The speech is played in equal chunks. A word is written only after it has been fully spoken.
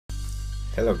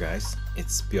Hello guys,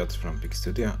 it's Piotr from Big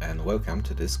Studio and welcome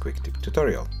to this quick tip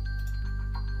tutorial.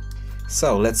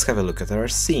 So let's have a look at our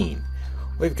scene.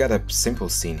 We've got a simple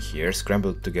scene here,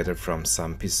 scrambled together from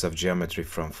some pieces of geometry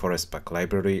from Forest Pack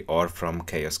Library or from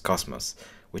Chaos Cosmos,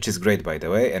 which is great by the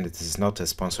way, and it is not a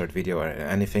sponsored video or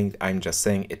anything. I'm just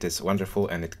saying it is wonderful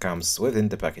and it comes within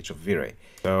the package of vray.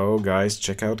 So guys,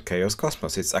 check out Chaos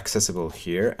Cosmos, it's accessible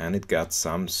here and it got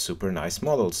some super nice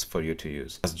models for you to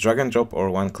use. Just drag and drop or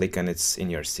one click and it's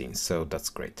in your scene, so that's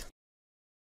great.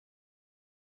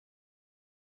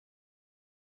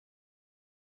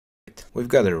 We've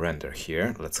got a render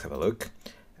here, let's have a look,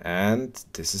 and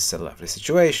this is a lovely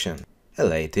situation. A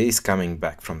lady is coming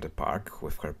back from the park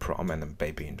with her prom and a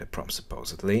baby in the prom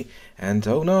supposedly, and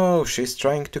oh no, she's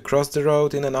trying to cross the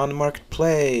road in an unmarked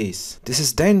place. This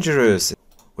is dangerous.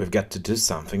 We've got to do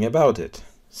something about it.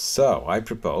 So I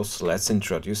propose let's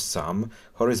introduce some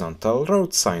horizontal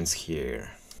road signs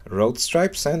here. Road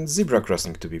stripes and zebra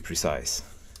crossing to be precise,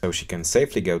 so she can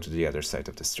safely go to the other side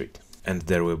of the street. And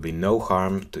there will be no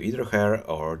harm to either her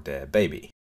or the baby.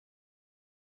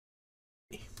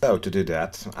 So to do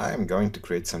that, I'm going to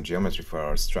create some geometry for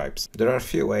our stripes. There are a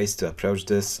few ways to approach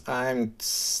this. I'm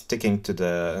sticking to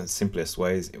the simplest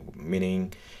ways,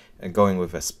 meaning going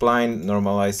with a spline,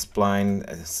 normalized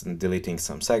spline, deleting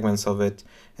some segments of it,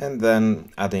 and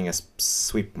then adding a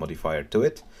sweep modifier to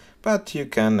it. But you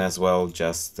can as well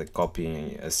just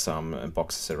copy some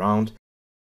boxes around.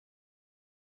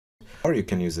 Or you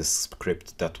can use a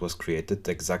script that was created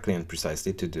exactly and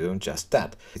precisely to do just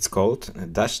that. It's called a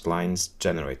dashed lines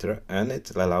generator and it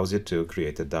allows you to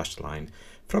create a dashed line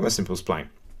from a simple spline.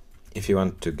 If you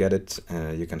want to get it,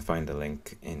 you can find the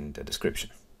link in the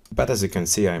description. But as you can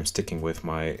see, I'm sticking with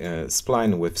my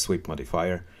spline with sweep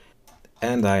modifier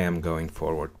and I am going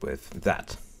forward with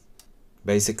that.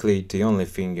 Basically, the only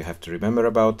thing you have to remember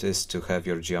about is to have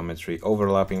your geometry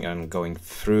overlapping and going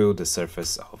through the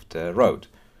surface of the road.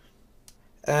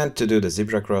 And to do the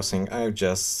zebra crossing, I've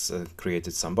just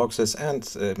created some boxes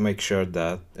and make sure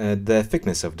that the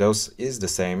thickness of those is the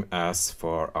same as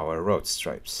for our road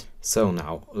stripes. So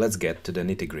now let's get to the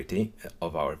nitty-gritty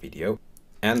of our video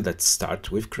and let's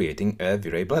start with creating a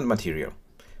vray blend material.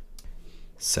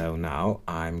 So now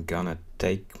I'm gonna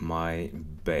take my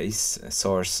base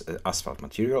source asphalt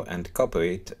material and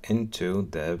copy it into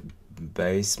the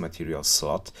base material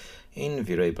slot in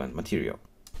vray blend material.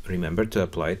 Remember to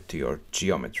apply it to your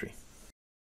geometry.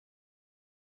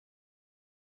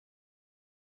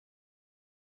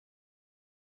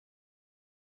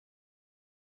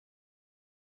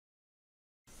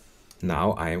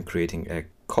 Now I am creating a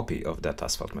copy of that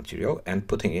asphalt material and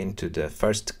putting it into the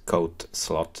first coat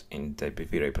slot in the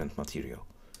vray blend material.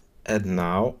 And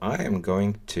now I am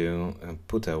going to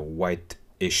put a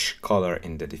white-ish color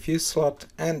in the diffuse slot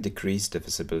and decrease the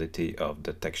visibility of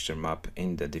the texture map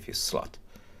in the diffuse slot.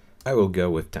 I will go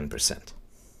with 10%.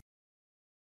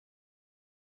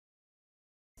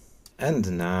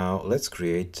 And now let's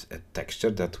create a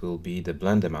texture that will be the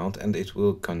blend amount and it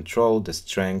will control the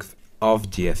strength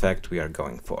of the effect we are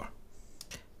going for.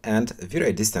 And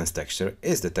vray distance texture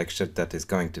is the texture that is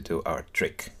going to do our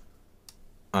trick.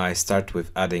 I start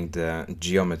with adding the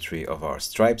geometry of our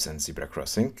stripes and zebra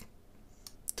crossing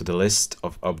to the list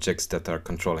of objects that are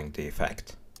controlling the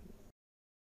effect.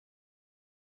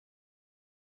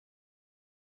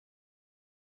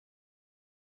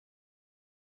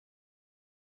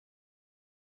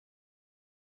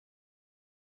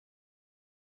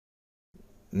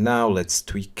 Now let's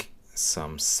tweak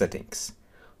some settings.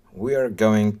 We are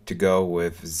going to go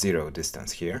with 0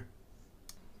 distance here.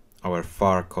 Our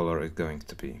far color is going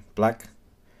to be black.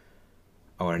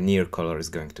 Our near color is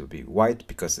going to be white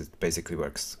because it basically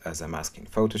works as a mask in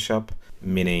Photoshop,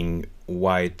 meaning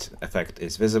white effect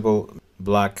is visible,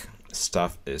 black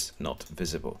stuff is not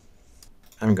visible.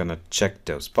 I'm gonna check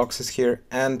those boxes here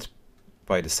and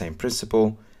by the same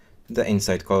principle, the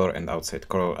inside color and outside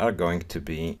color are going to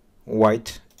be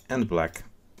white and black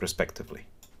respectively.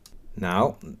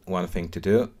 Now, one thing to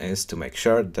do is to make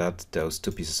sure that those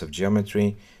two pieces of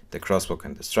geometry, the crosswalk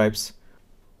and the stripes,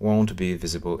 won't be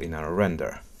visible in our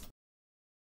render.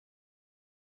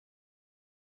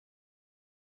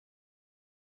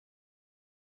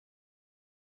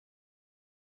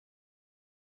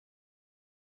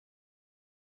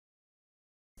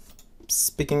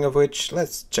 Speaking of which,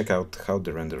 let's check out how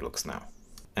the render looks now.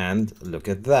 And look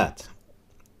at that!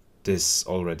 This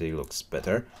already looks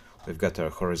better. We've got our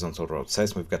horizontal road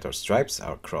size, we've got our stripes,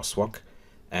 our crosswalk,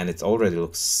 and it already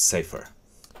looks safer.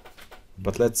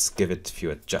 But let's give it a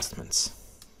few adjustments.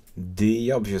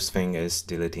 The obvious thing is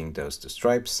deleting those two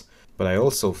stripes, but I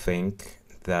also think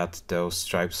that those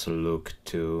stripes look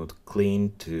too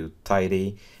clean, too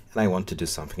tidy, and I want to do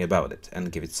something about it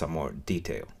and give it some more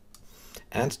detail.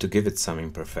 And to give it some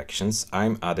imperfections,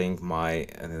 I'm adding my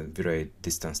vray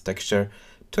distance texture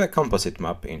to a composite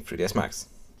map in 3ds Max.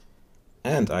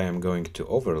 And I am going to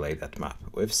overlay that map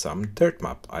with some dirt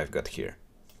map I've got here.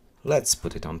 Let's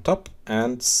put it on top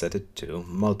and set it to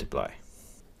multiply.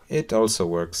 It also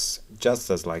works just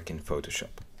as like in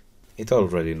Photoshop. It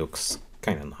already looks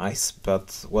kinda nice,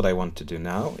 but what I want to do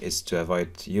now is to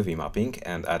avoid UV mapping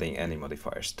and adding any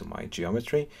modifiers to my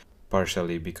geometry,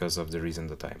 partially because of the reason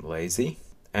that I'm lazy.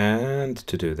 And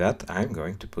to do that, I'm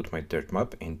going to put my dirt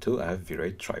map into a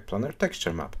vray triplanar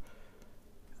texture map.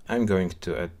 I'm going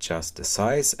to adjust the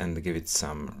size and give it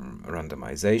some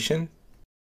randomization.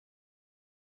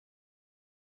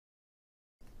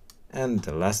 And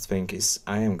the last thing is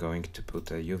I am going to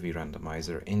put a UV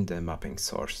randomizer in the mapping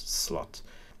source slot.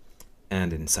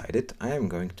 And inside it, I am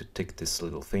going to tick this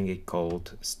little thingy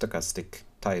called Stochastic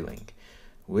Tiling,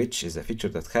 which is a feature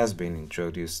that has been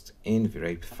introduced in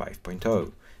vray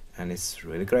 5.0, and it's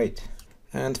really great.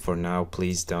 And for now,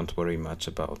 please don't worry much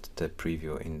about the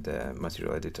preview in the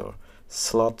material editor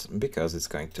slot, because it's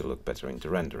going to look better in the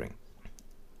rendering.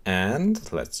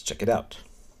 And let's check it out.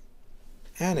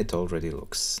 And it already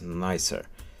looks nicer.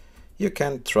 You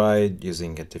can try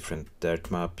using a different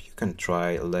dirt map, you can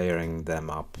try layering them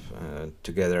up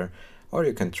together, or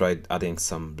you can try adding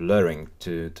some blurring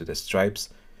to the stripes,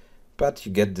 but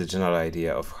you get the general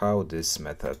idea of how this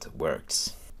method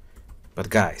works. But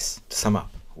guys, to sum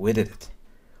up, we did it.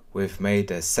 We've made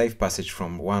a safe passage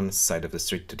from one side of the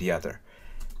street to the other,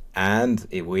 and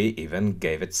we even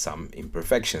gave it some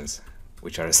imperfections,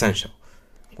 which are essential.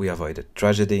 We avoided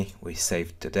tragedy, we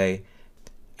saved the day,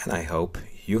 and I hope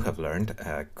you have learned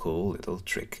a cool little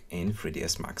trick in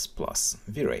 3ds Max plus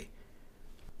vray.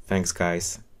 Thanks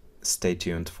guys, stay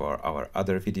tuned for our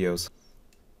other videos.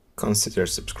 Consider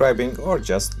subscribing or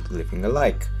just leaving a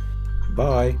like.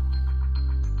 Bye!